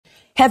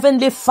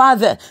Heavenly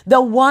Father,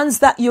 the ones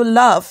that you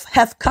love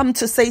have come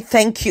to say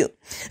thank you.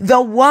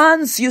 The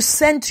ones you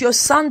sent your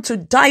son to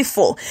die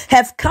for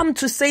have come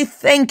to say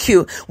thank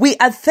you. We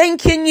are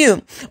thanking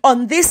you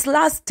on this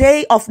last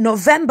day of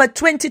November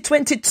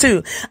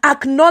 2022,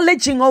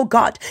 acknowledging, oh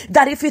God,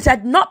 that if it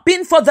had not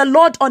been for the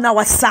Lord on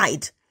our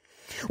side,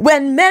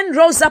 when men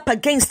rose up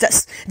against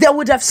us, they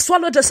would have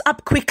swallowed us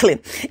up quickly.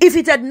 If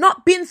it had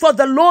not been for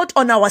the Lord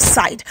on our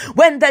side,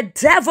 when the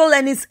devil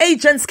and his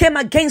agents came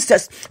against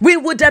us, we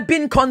would have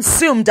been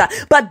consumed.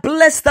 But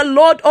bless the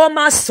Lord, O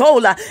my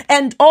soul,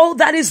 and all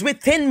that is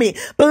within me.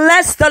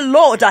 Bless the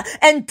Lord,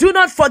 and do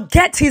not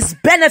forget his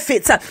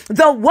benefits.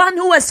 The one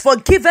who has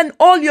forgiven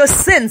all your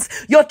sins,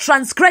 your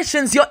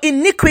transgressions, your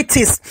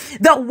iniquities.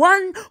 The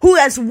one who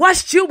has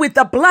washed you with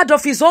the blood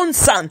of his own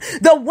son.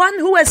 The one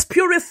who has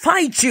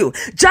purified you,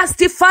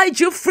 justified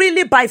you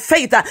freely by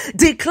faith,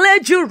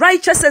 declared you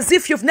righteous as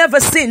if you've never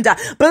sinned.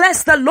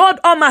 Bless the Lord,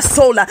 O my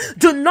soul.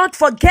 Do not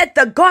forget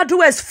the God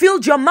who has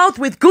filled your mouth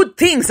with good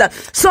things,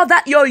 so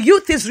that your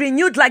youth is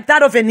renewed like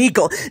that of an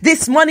eagle.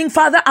 This morning,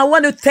 Father, I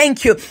want to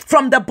thank you.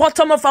 From the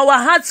bottom of our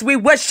hearts, we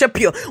worship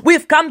you.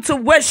 We've come to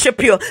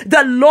worship you,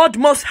 the Lord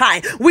Most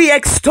High. We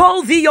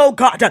extol thee, O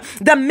God,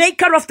 the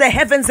maker of the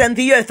heavens and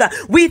the earth.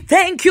 We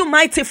thank you,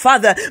 mighty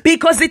Father,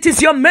 because it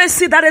is your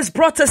mercy that has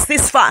brought us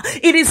this far.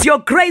 It is your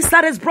grace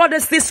that has brought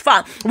us this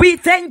far. We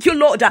thank you,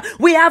 Lord.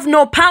 We have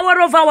no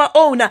power of our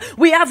own.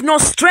 We have no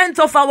strength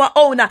of our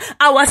own.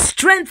 Our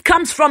strength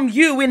comes from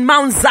you in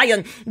Mount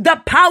Zion.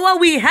 The power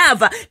we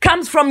have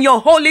comes from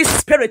your Holy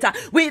Spirit.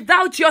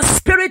 Without your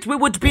Spirit, we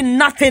would be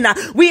nothing.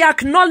 We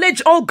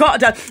acknowledge, oh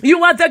God,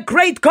 you are the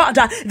great God,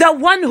 the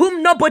one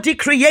whom nobody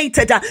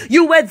created.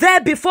 You were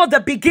there before the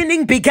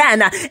beginning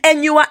began,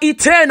 and you are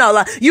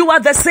eternal. You are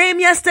the same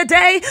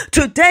yesterday,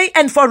 today,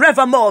 and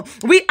forevermore.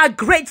 We are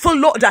grateful,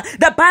 Lord.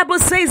 The Bible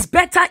says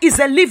better is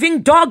a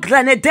living dog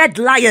than a dead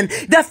lion.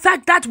 The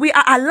fact that we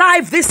are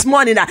alive this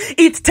morning,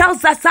 it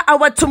tells us that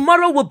our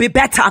tomorrow will be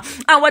better.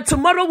 Our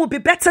tomorrow will be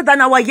better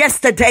than our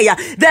yesterday.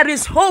 There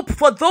is hope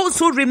for those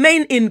who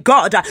remain in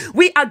God.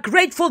 We are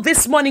grateful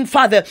this morning,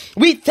 Father.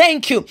 We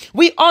thank you.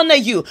 We honor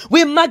you.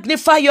 We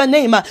magnify your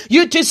name.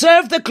 You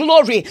deserve the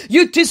glory.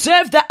 You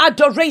deserve the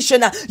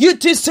adoration. You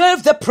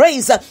deserve the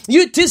praise.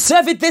 You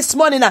deserve it this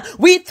morning.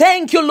 We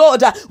thank you,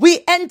 Lord. We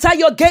enter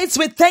your gates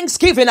with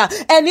thanksgiving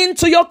and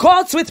into your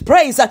courts with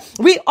praise.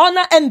 We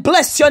honor and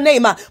bless your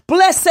name.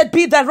 Blessed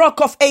be the Rock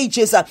of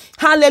Ages.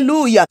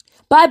 Hallelujah.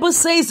 Bible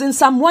says in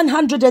Psalm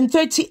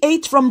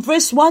 138 from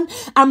verse 1,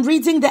 I'm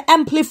reading the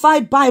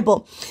Amplified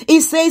Bible.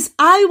 It says,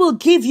 I will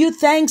give you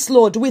thanks,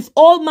 Lord, with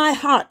all my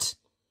heart.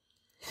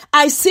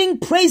 I sing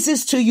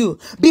praises to you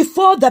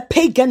before the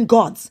pagan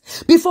gods,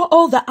 before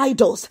all the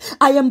idols.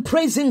 I am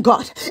praising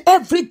God.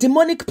 Every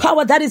demonic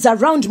power that is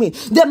around me,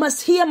 they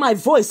must hear my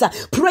voice,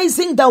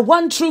 praising the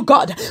one true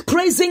God,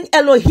 praising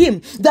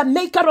Elohim, the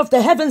maker of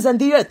the heavens and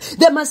the earth.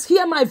 They must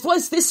hear my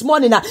voice this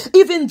morning.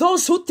 Even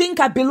those who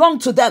think I belong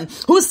to them,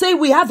 who say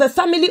we have a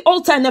family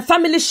altar and a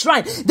family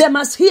shrine, they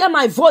must hear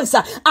my voice,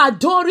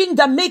 adoring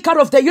the maker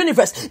of the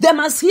universe. They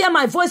must hear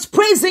my voice,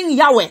 praising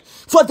Yahweh,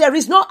 for there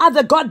is no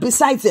other God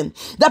besides him.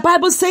 The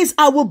Bible says,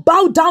 I will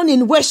bow down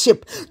in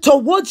worship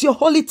towards your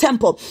holy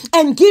temple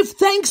and give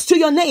thanks to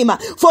your name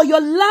for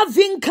your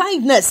loving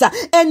kindness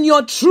and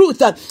your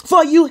truth,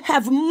 for you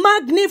have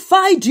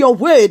magnified your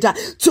word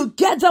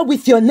together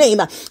with your name.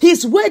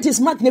 His word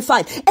is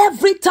magnified.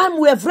 Every time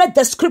we have read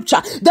the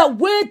scripture, the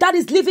word that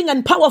is living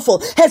and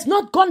powerful has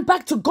not gone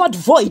back to God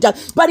void,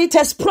 but it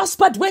has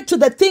prospered word to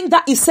the thing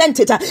that he sent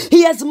it.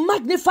 He has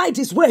magnified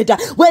his word.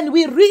 When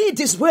we read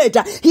his word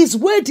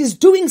is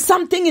doing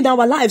something in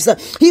our lives.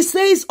 He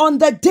says, on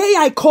the day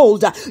I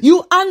called,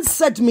 you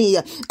answered me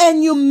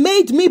and you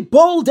made me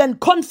bold and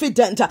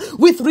confident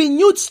with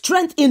renewed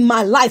strength in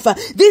my life.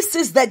 This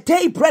is the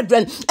day,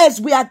 brethren,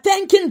 as we are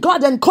thanking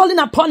God and calling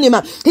upon him.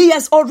 He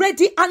has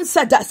already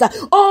answered us.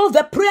 All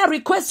the prayer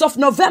requests of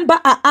November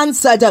are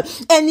answered,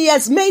 and he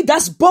has made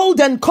us bold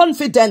and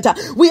confident.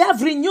 We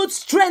have renewed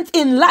strength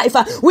in life.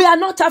 We are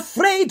not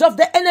afraid of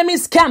the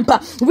enemy's camp.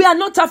 We are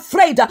not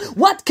afraid.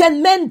 What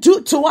can men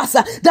do to us?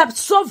 The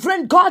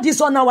sovereign God is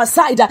on our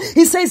side.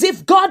 He says,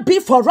 if God be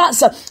for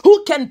us,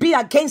 who can be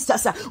against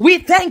us? We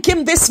thank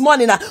him this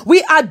morning.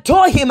 We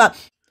adore him.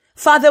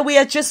 Father, we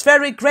are just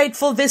very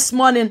grateful this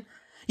morning.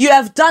 You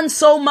have done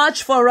so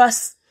much for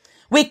us.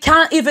 We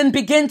can't even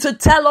begin to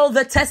tell all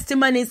the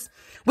testimonies.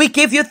 We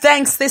give you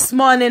thanks this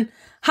morning.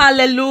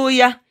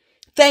 Hallelujah.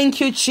 Thank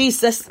you,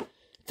 Jesus.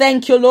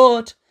 Thank you,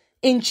 Lord.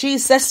 In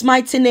Jesus'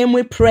 mighty name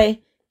we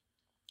pray.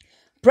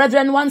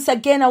 Brethren, once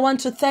again, I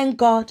want to thank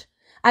God.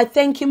 I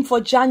thank him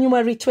for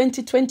January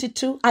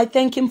 2022. I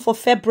thank him for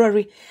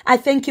February. I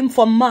thank him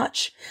for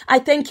March. I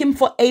thank him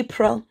for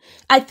April.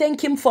 I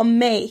thank him for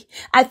May.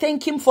 I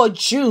thank him for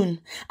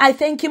June. I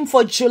thank him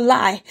for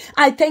July.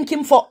 I thank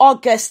him for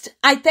August.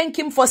 I thank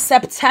him for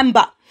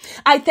September.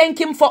 I thank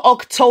him for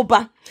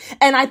October.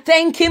 And I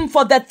thank him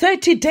for the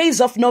 30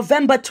 days of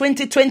November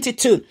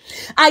 2022.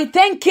 I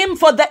thank him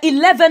for the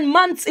 11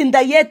 months in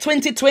the year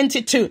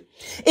 2022.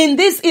 In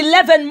these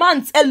 11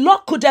 months, a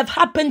lot could have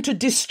happened to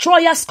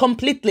destroy us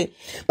completely.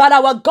 But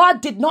our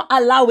God did not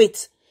allow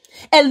it.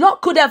 A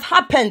lot could have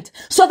happened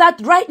so that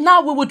right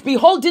now we would be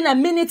holding a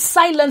minute's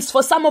silence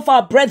for some of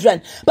our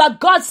brethren. But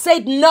God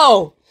said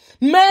no.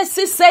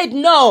 Mercy said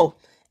no.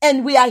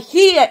 And we are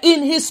here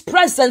in his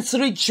presence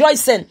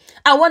rejoicing.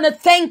 I want to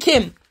thank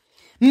him.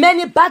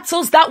 Many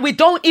battles that we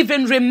don't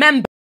even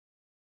remember.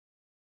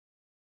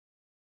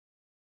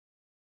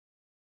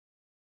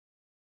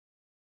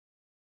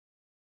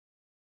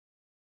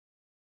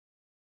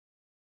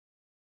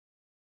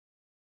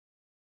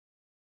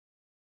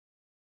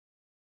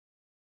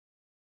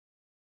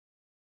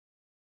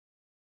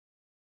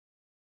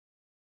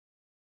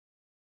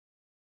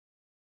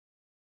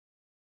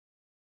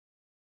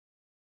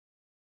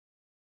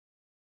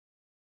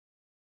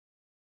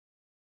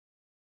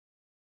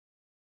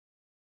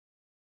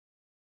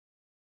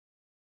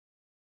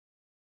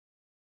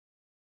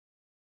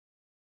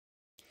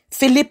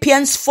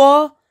 Philippians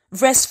 4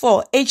 verse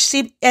 4,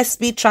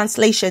 HCSB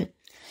translation.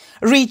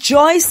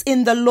 Rejoice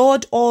in the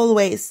Lord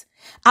always.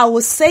 I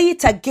will say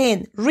it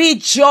again.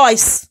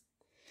 Rejoice.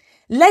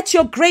 Let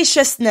your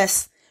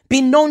graciousness be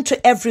known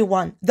to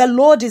everyone. The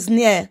Lord is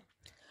near.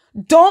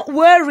 Don't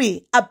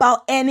worry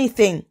about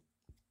anything,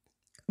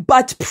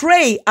 but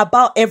pray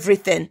about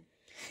everything.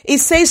 It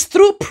says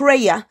through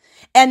prayer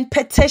and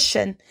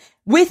petition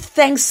with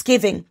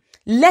thanksgiving,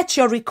 let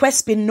your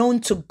requests be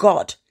known to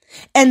God.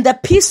 And the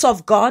peace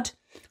of God,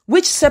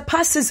 which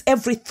surpasses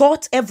every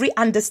thought, every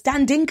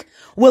understanding,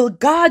 will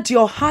guard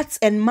your hearts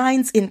and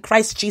minds in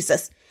Christ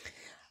Jesus.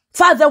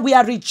 Father, we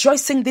are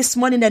rejoicing this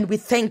morning and we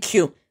thank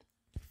you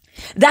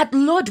that,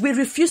 Lord, we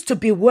refuse to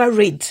be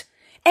worried.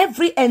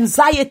 Every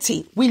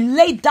anxiety we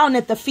lay down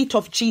at the feet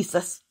of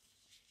Jesus.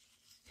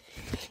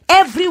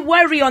 Every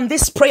worry on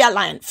this prayer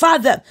line,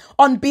 Father,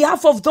 on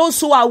behalf of those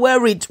who are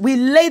worried, we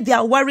lay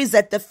their worries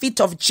at the feet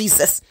of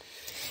Jesus.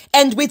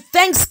 And with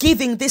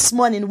thanksgiving this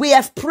morning, we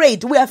have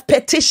prayed, we have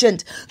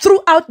petitioned.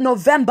 Throughout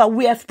November,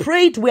 we have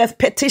prayed, we have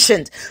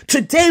petitioned.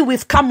 Today,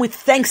 we've come with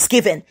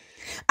thanksgiving.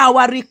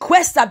 Our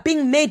requests are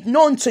being made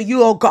known to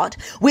you, O God.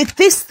 With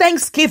this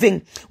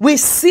thanksgiving, we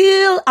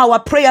seal our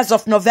prayers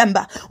of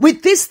November.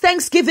 With this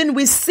thanksgiving,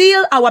 we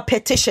seal our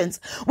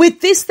petitions.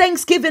 With this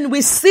thanksgiving,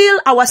 we seal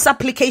our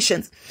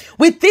supplications.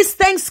 With this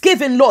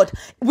thanksgiving, Lord,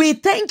 we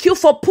thank you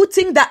for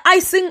putting the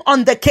icing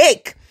on the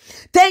cake.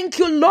 Thank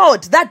you,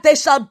 Lord, that there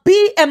shall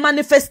be a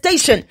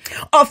manifestation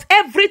of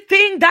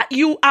everything that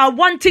you are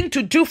wanting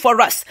to do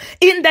for us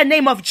in the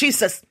name of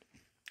Jesus.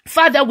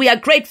 Father, we are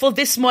grateful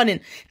this morning.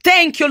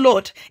 Thank you,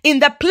 Lord. In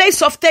the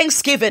place of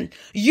thanksgiving,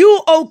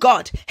 you, O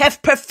God,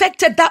 have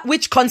perfected that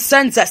which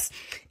concerns us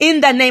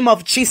in the name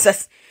of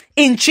Jesus.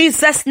 In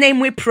Jesus' name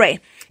we pray.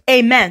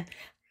 Amen.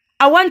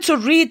 I want to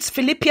read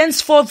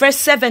Philippians 4 verse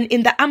 7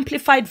 in the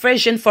Amplified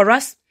Version for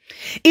us.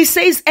 It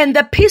says, and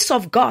the peace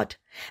of God,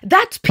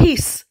 that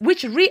peace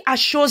which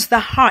reassures the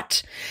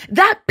heart,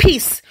 that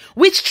peace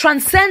which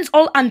transcends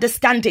all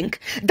understanding,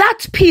 that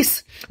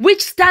peace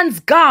which stands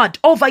guard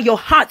over your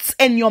hearts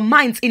and your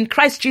minds in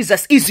Christ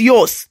Jesus is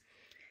yours.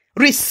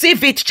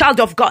 Receive it,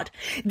 child of God.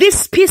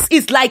 This peace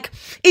is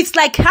it's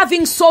like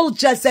having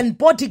soldiers and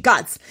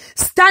bodyguards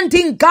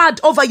standing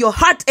guard over your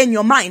heart and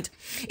your mind.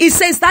 It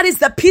says that is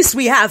the peace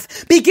we have.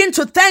 Begin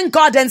to thank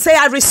God and say,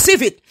 I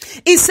receive it.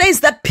 It says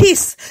the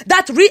peace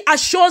that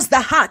reassures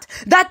the heart,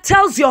 that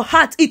tells your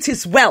heart it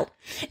is well.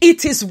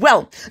 It is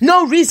well.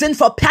 No reason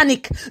for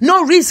panic.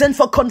 No reason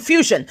for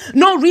confusion.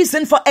 No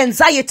reason for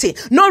anxiety.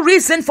 No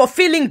reason for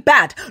feeling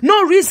bad.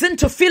 No reason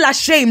to feel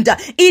ashamed.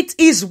 It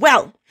is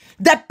well.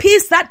 The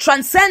peace that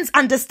transcends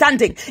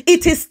understanding.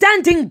 It is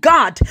standing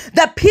guard.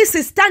 The peace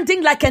is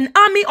standing like an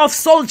army of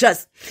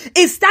soldiers.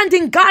 It's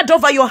standing guard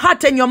over your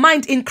heart and your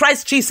mind in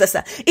Christ Jesus.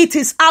 It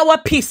is our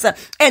peace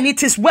and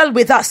it is well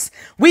with us.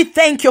 We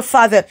thank you,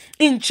 Father,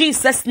 in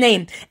Jesus'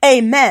 name.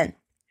 Amen.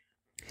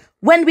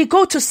 When we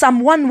go to Psalm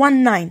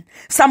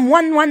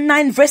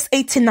 119 verse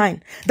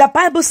 89, the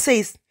Bible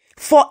says,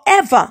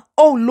 forever,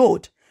 O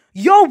Lord,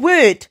 your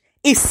word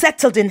is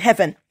settled in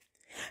heaven.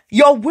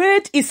 Your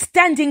word is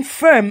standing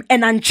firm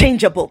and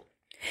unchangeable.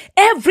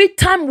 Every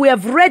time we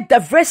have read the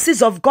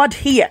verses of God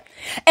here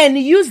and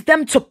used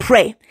them to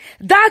pray,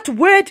 that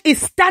word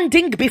is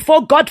standing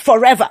before God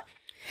forever.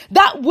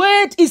 That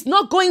word is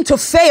not going to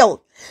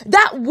fail.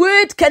 That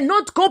word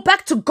cannot go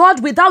back to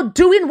God without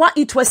doing what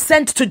it was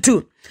sent to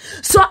do.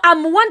 So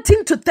I'm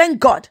wanting to thank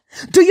God.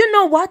 Do you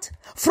know what?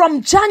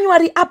 From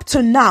January up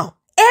to now,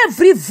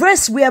 every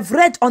verse we have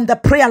read on the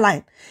prayer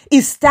line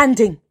is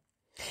standing.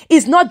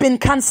 It's not been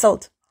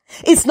cancelled.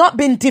 It's not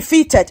been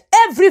defeated.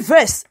 Every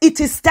verse,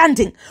 it is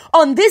standing.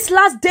 On this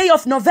last day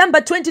of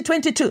November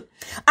 2022,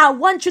 I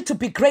want you to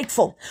be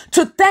grateful,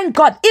 to thank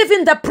God,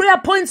 even the prayer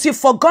points you've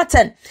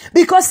forgotten,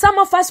 because some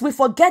of us, we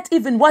forget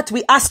even what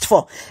we asked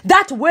for.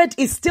 That word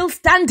is still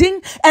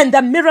standing and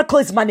the miracle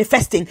is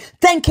manifesting.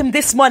 Thank him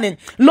this morning.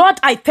 Lord,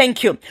 I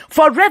thank you.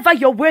 Forever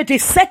your word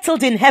is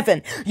settled in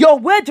heaven. Your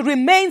word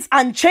remains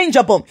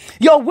unchangeable.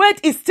 Your word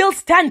is still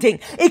standing.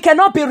 It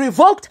cannot be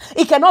revoked.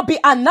 It cannot be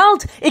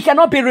annulled. It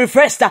cannot be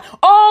reversed.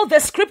 All the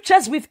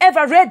scriptures we've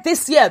ever read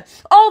this year,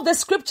 all the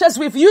scriptures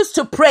we've used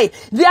to pray,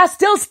 they are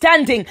still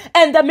standing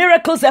and the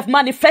miracles have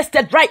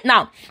manifested right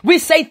now. We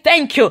say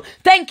thank you.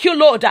 Thank you,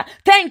 Lord.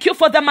 Thank you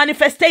for the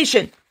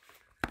manifestation.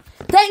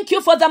 Thank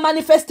you for the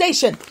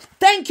manifestation.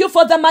 Thank you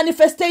for the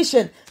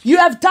manifestation. You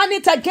have done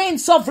it again,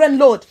 Sovereign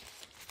Lord.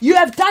 You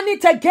have done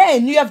it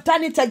again. You have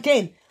done it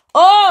again.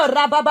 Oh,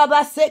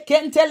 Rabababa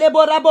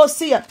Sekentelebo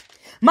Rabosia.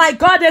 My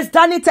God has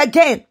done it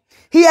again.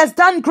 He has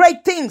done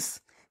great things.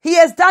 He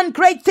has done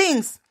great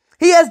things.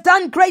 He has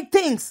done great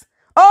things.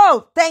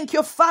 Oh, thank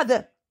you,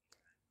 Father.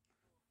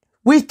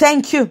 We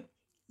thank you.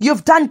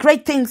 You've done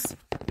great things.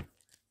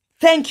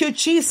 Thank you,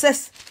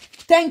 Jesus.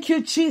 Thank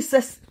you,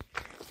 Jesus.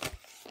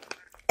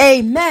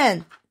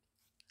 Amen.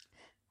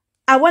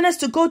 I want us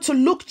to go to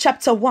Luke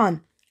chapter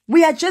 1.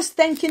 We are just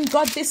thanking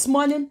God this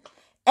morning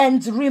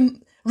and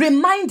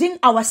reminding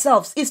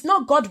ourselves. It's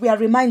not God we are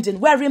reminding.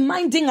 We are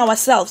reminding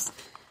ourselves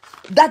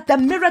that the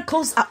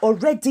miracles are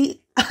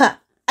already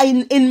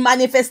in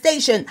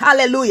manifestation.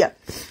 Hallelujah.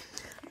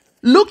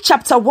 Luke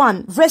chapter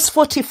 1, verse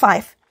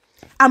 45.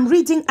 I'm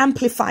reading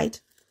Amplified.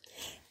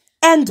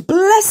 And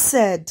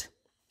blessed,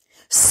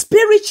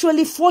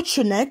 spiritually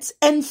fortunate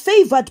and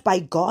favored by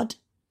God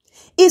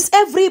is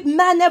every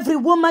man, every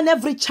woman,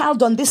 every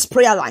child on this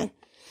prayer line.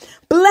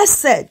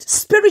 Blessed,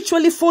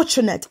 spiritually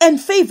fortunate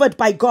and favored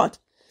by God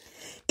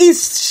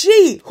is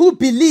she who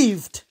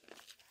believed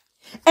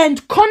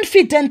and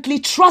confidently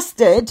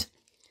trusted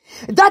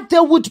that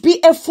there would be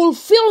a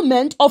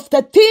fulfillment of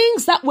the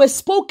things that were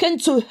spoken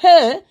to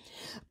her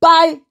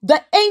by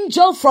the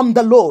angel from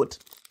the Lord.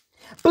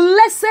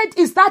 Blessed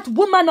is that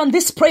woman on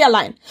this prayer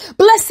line.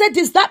 Blessed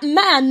is that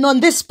man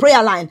on this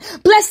prayer line.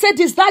 Blessed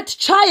is that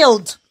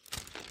child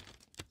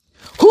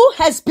who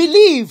has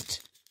believed,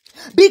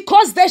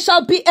 because there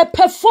shall be a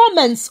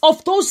performance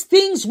of those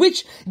things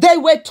which they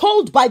were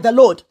told by the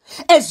Lord.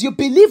 As you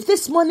believe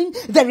this morning,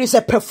 there is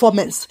a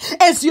performance.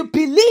 As you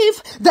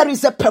believe, there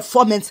is a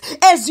performance.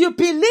 As you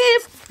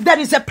believe, there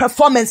is a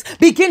performance.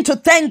 Begin to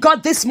thank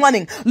God this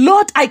morning.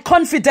 Lord, I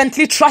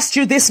confidently trust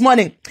you this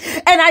morning.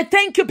 And I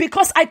thank you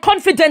because I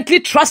confidently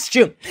trust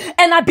you.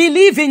 And I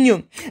believe in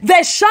you.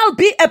 There shall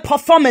be a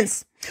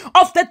performance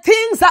of the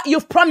things that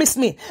you've promised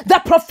me.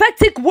 The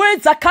prophetic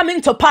words are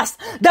coming to pass.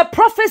 The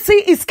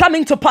prophecy is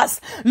coming to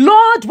pass.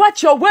 Lord,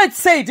 what your word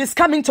said is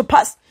coming to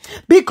pass.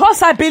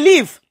 Because I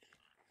believe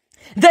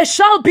there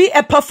shall be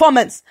a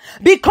performance.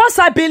 Because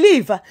I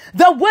believe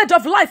the word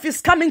of life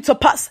is coming to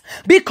pass.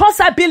 Because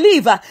I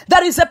believe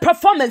there is a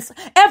performance.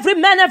 Every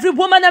man, every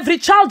woman, every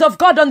child of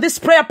God on this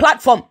prayer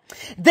platform,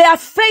 their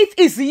faith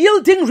is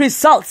yielding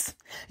results.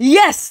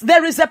 Yes,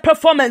 there is a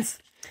performance.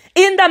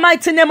 In the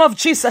mighty name of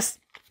Jesus.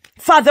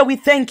 Father, we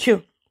thank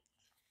you.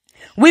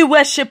 We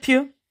worship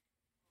you.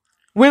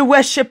 We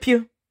worship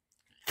you.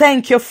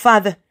 Thank you,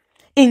 Father.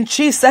 In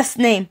Jesus'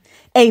 name,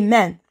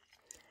 amen.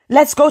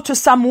 Let's go to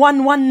Psalm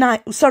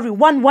 118. Psalm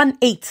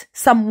 118.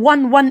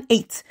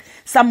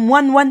 Psalm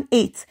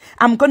 118.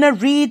 I'm going to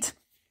read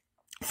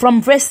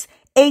from verse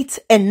 8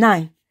 and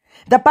 9.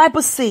 The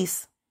Bible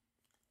says,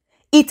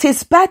 it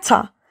is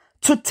better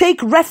to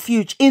take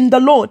refuge in the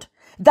Lord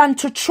than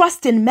to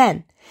trust in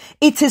men.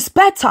 It is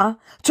better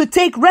to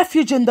take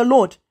refuge in the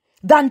Lord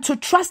than to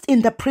trust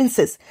in the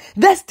princes.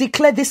 Let's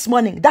declare this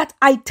morning that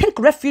I take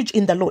refuge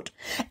in the Lord.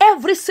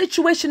 Every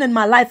situation in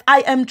my life,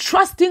 I am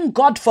trusting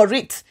God for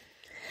it.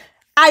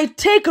 I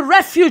take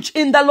refuge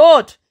in the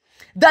Lord.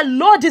 The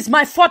Lord is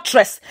my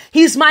fortress.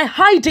 He's my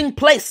hiding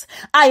place.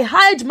 I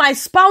hide my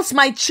spouse,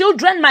 my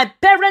children, my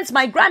parents,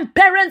 my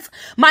grandparents,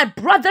 my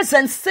brothers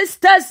and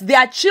sisters,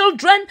 their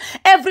children,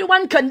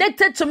 everyone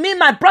connected to me,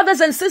 my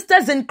brothers and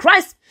sisters in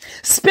Christ,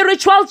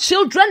 spiritual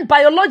children,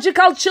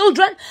 biological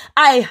children.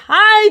 I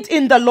hide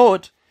in the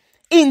Lord.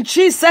 In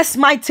Jesus'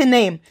 mighty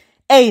name,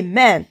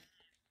 amen.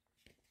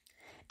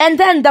 And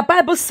then the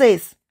Bible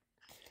says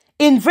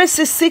in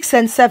verses 6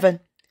 and 7,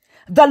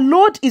 the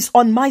Lord is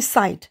on my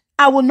side.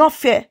 I will not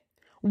fear.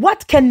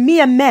 What can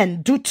mere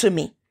men do to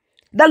me?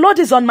 The Lord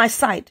is on my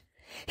side.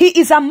 He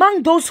is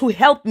among those who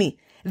help me.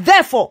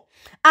 Therefore,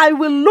 I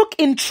will look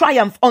in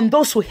triumph on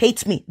those who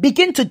hate me.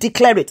 Begin to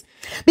declare it.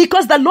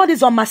 Because the Lord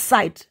is on my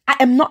side. I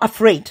am not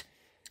afraid.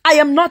 I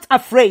am not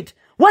afraid.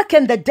 What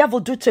can the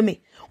devil do to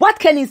me? What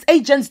can his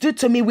agents do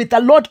to me with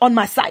the Lord on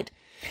my side?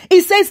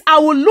 He says, I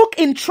will look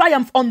in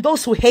triumph on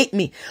those who hate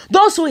me.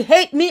 Those who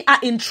hate me are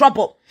in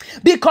trouble.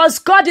 because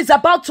God is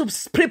about to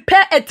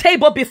prepare a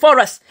table before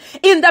us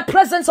in the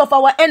presence of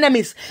our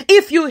enemies.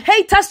 If you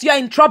hate us, you are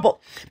in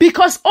trouble,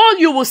 because all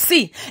you will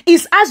see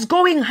is us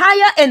going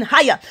higher and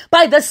higher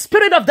by the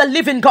Spirit of the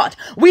living God.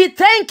 We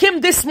thank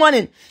him this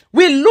morning.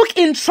 We look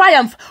in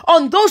triumph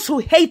on those who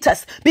hate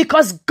us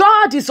because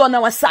God is on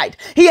our side.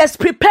 He has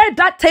prepared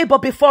that table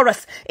before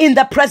us in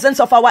the presence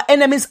of our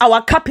enemies.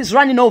 Our cup is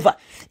running over.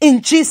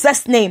 In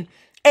Jesus' name,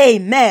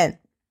 amen.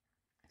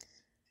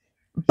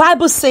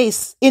 Bible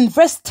says in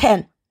verse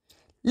 10,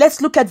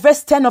 let's look at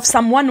verse 10 of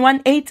Psalm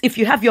 118. If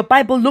you have your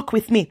Bible, look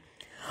with me.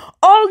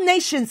 All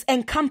nations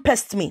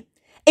encompassed me.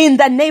 In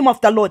the name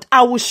of the Lord,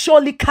 I will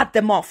surely cut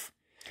them off.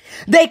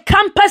 They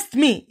compassed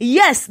me.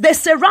 Yes, they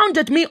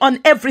surrounded me on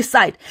every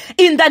side.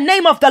 In the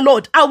name of the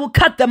Lord, I will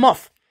cut them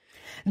off.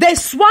 They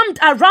swarmed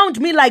around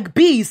me like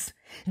bees.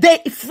 They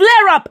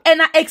flare up and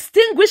are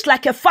extinguished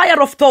like a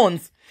fire of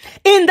thorns.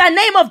 In the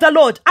name of the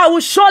Lord, I will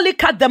surely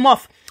cut them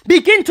off.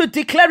 Begin to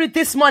declare it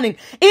this morning.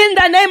 In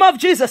the name of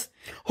Jesus,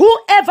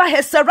 whoever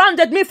has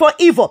surrounded me for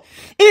evil,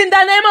 in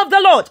the name of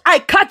the Lord, I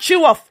cut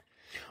you off.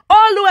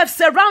 All who have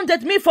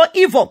surrounded me for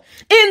evil,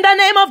 in the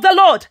name of the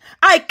Lord,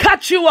 I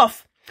cut you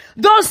off.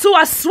 Those who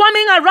are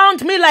swarming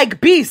around me like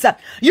bees,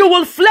 you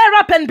will flare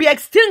up and be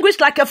extinguished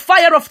like a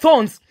fire of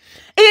thorns.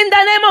 In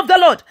the name of the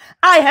Lord,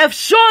 I have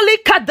surely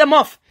cut them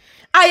off.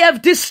 I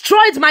have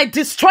destroyed my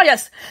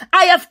destroyers.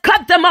 I have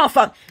cut them off.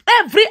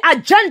 Every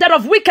agenda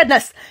of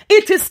wickedness,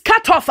 it is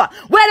cut off.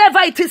 Wherever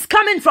it is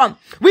coming from,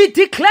 we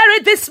declare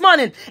it this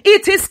morning.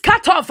 It is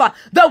cut off.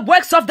 The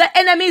works of the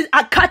enemy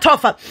are cut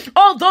off.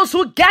 All those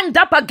who ganged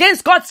up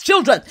against God's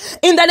children,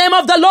 in the name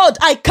of the Lord,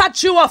 I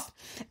cut you off.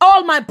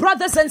 All my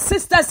brothers and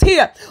sisters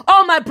here,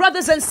 all my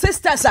brothers and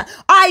sisters,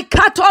 I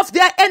cut off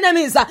their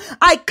enemies.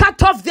 I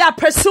cut off their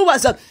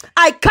pursuers.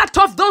 I cut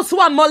off those who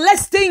are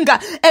molesting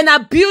and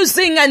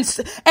abusing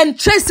and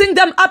chasing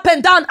them up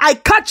and down. I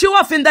cut you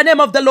off in the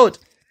name of the Lord.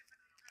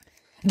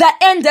 The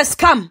end has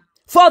come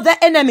for the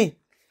enemy.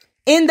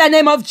 In the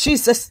name of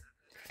Jesus.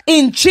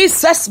 In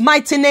Jesus'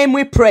 mighty name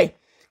we pray.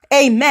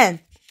 Amen.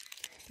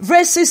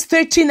 Verses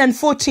 13 and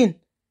 14.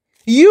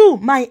 You,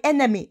 my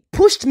enemy,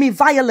 pushed me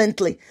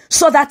violently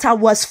so that I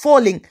was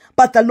falling,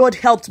 but the Lord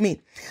helped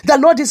me. The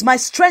Lord is my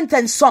strength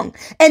and song,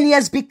 and he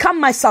has become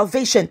my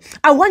salvation.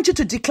 I want you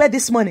to declare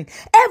this morning,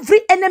 every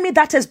enemy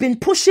that has been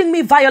pushing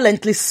me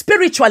violently,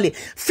 spiritually,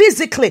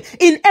 physically,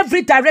 in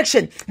every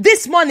direction,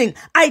 this morning,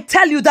 I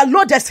tell you, the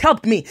Lord has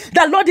helped me.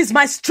 The Lord is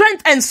my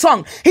strength and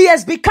song. He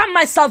has become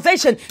my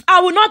salvation. I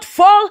will not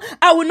fall.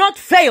 I will not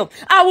fail.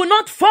 I will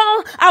not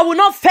fall. I will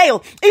not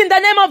fail. In the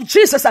name of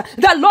Jesus,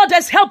 the Lord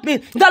has helped me.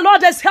 The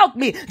Lord has helped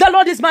me. The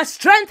Lord is my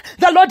strength.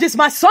 The Lord is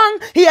my song.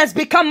 He has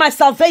become my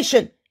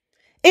salvation.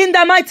 In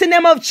the mighty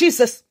name of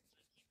Jesus.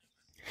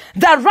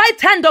 The right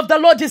hand of the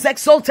Lord is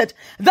exalted.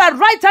 The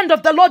right hand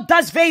of the Lord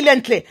does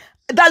valiantly.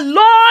 The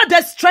Lord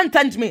has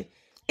strengthened me.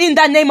 In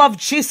the name of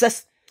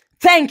Jesus.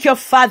 Thank you,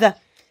 Father.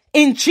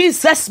 In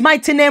Jesus'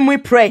 mighty name we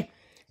pray.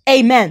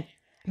 Amen.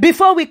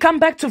 Before we come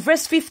back to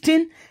verse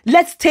 15,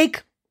 let's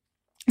take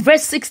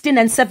verse 16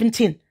 and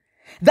 17.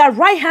 The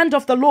right hand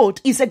of the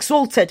Lord is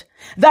exalted.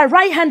 The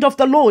right hand of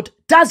the Lord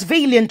does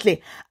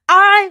valiantly.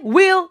 I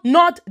will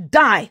not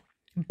die,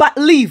 but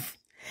live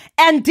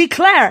and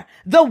declare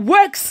the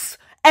works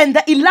and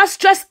the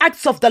illustrious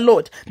acts of the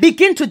Lord.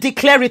 Begin to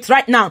declare it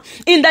right now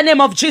in the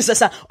name of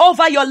Jesus.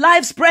 Over your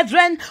lives,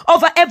 brethren,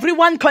 over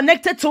everyone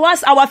connected to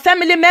us, our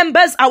family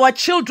members, our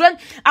children,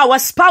 our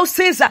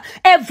spouses,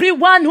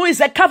 everyone who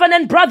is a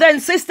covenant brother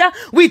and sister,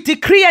 we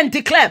decree and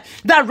declare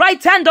the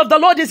right hand of the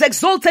Lord is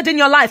exalted in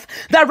your life.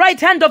 The right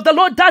hand of the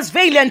Lord does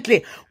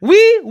valiantly.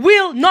 We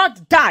will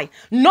not die.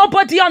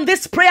 Nobody on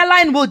this prayer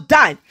line will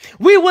die.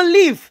 We will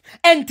live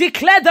and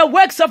declare the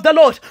works of the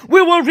Lord.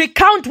 We will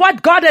recount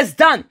what God has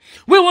done.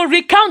 We will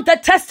recount the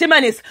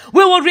testimonies.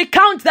 We will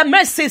recount the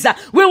mercies.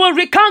 We will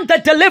recount the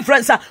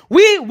deliverance.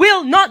 We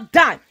will not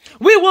die.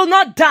 We will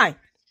not die.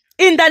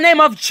 In the name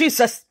of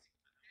Jesus.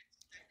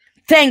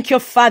 Thank you,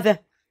 Father.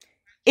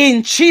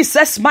 In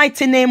Jesus'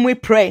 mighty name we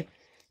pray.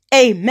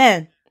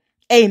 Amen.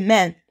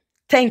 Amen.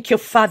 Thank you,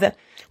 Father.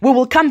 We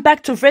will come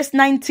back to verse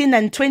 19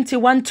 and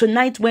 21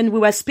 tonight when we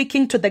were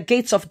speaking to the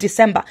gates of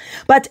December.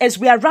 But as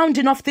we are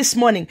rounding off this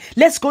morning,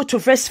 let's go to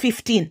verse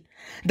 15.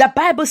 The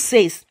Bible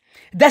says,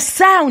 the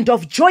sound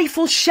of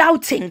joyful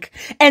shouting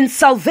and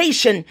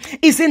salvation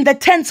is in the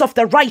tents of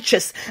the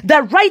righteous.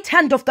 The right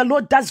hand of the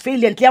Lord does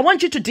valiantly. I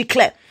want you to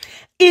declare,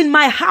 in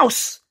my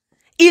house,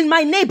 in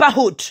my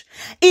neighborhood,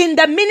 in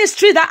the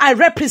ministry that I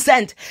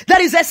represent,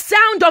 there is a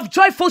sound of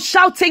joyful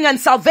shouting and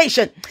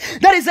salvation.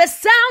 There is a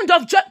sound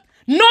of joy.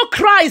 No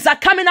cries are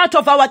coming out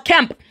of our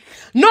camp.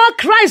 No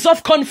cries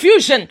of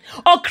confusion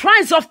or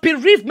cries of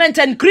bereavement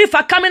and grief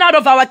are coming out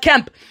of our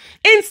camp.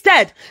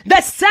 Instead, the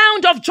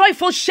sound of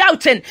joyful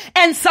shouting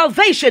and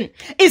salvation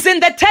is in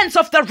the tents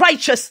of the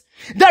righteous.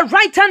 The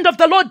right hand of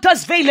the Lord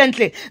does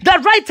valiantly.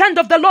 The right hand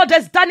of the Lord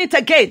has done it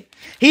again.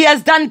 He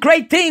has done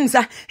great things.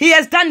 He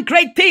has done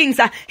great things.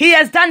 He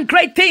has done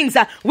great things.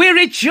 We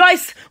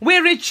rejoice. We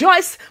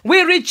rejoice.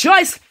 We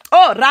rejoice.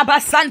 Oh, Rabba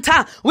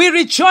Santa, we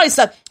rejoice.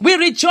 We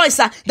rejoice.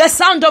 The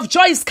sound of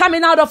joy is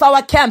coming out of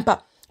our camp.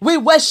 We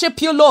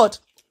worship you, Lord.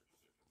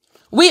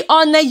 We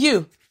honor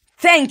you.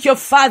 Thank you,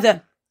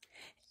 Father.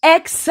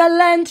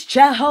 Excellent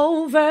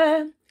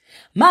Jehovah,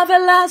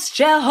 marvelous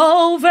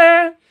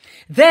Jehovah.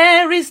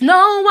 There is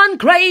no one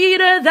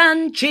greater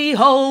than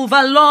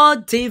Jehovah,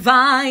 Lord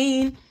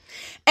divine.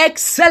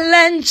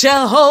 Excellent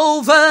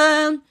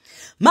Jehovah,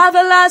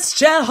 marvelous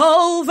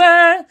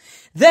Jehovah.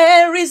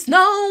 There is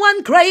no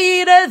one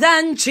greater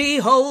than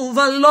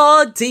Jehovah,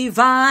 Lord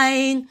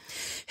divine.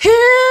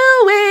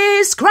 Who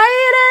is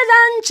greater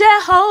than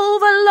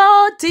Jehovah,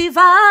 Lord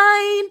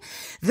divine?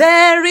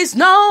 There is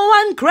no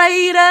one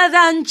greater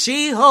than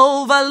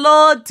Jehovah,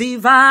 Lord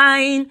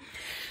divine.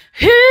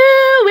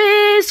 Who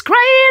is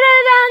greater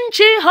than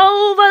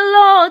Jehovah,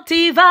 Lord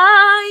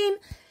divine?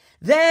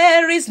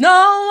 There is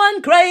no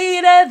one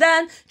greater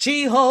than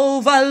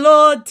Jehovah,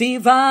 Lord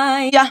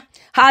divine.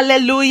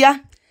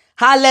 Hallelujah.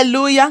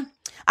 Hallelujah.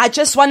 I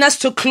just want us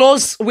to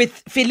close with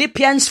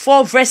Philippians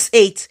 4 verse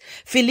 8.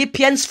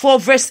 Philippians 4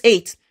 verse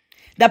 8.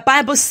 The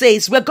Bible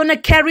says we're going to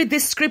carry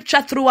this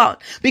scripture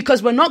throughout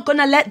because we're not going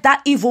to let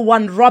that evil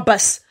one rob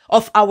us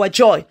of our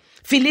joy.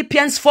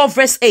 Philippians 4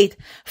 verse 8.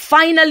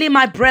 Finally,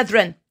 my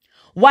brethren,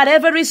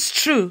 whatever is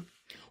true,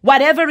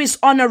 whatever is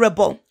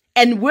honorable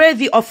and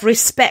worthy of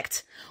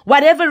respect,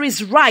 whatever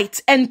is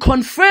right and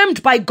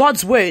confirmed by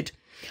God's word,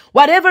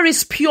 whatever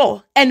is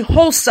pure and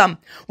wholesome,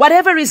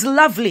 whatever is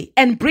lovely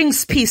and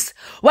brings peace,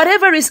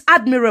 whatever is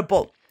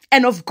admirable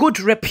and of good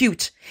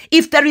repute,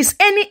 if there is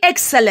any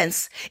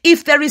excellence,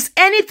 if there is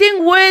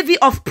anything worthy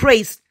of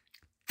praise,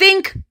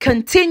 think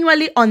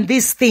continually on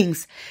these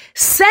things.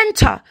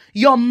 Center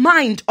your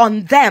mind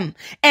on them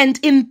and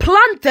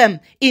implant them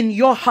in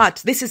your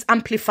heart. This is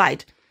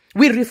amplified.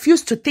 We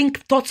refuse to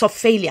think thoughts of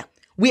failure.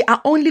 We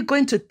are only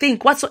going to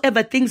think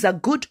whatsoever things are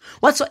good,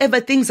 whatsoever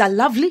things are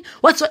lovely,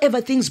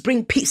 whatsoever things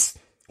bring peace,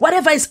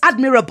 whatever is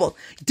admirable.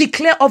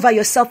 Declare over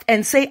yourself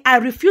and say, I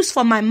refuse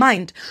for my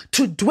mind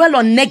to dwell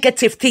on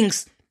negative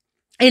things.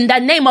 In the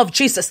name of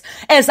Jesus,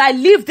 as I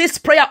leave this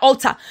prayer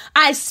altar,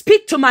 I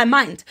speak to my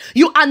mind.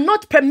 You are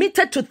not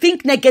permitted to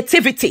think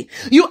negativity.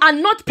 You are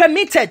not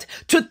permitted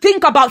to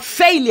think about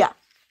failure.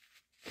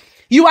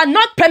 You are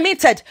not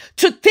permitted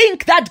to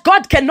think that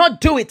God cannot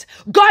do it.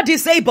 God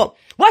is able.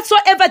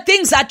 Whatsoever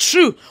things are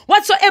true,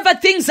 whatsoever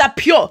things are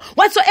pure,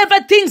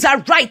 whatsoever things are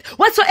right,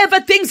 whatsoever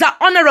things are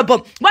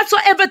honorable,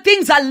 whatsoever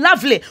things are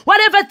lovely,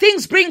 whatever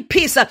things bring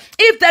peace,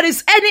 if there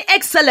is any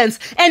excellence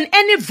and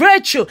any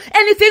virtue,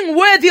 anything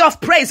worthy of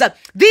praise,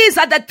 these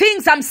are the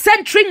things I'm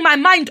centering my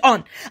mind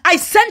on. I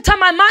center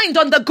my mind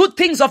on the good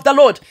things of the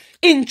Lord.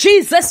 In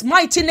Jesus'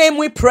 mighty name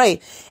we pray.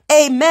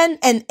 Amen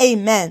and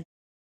amen.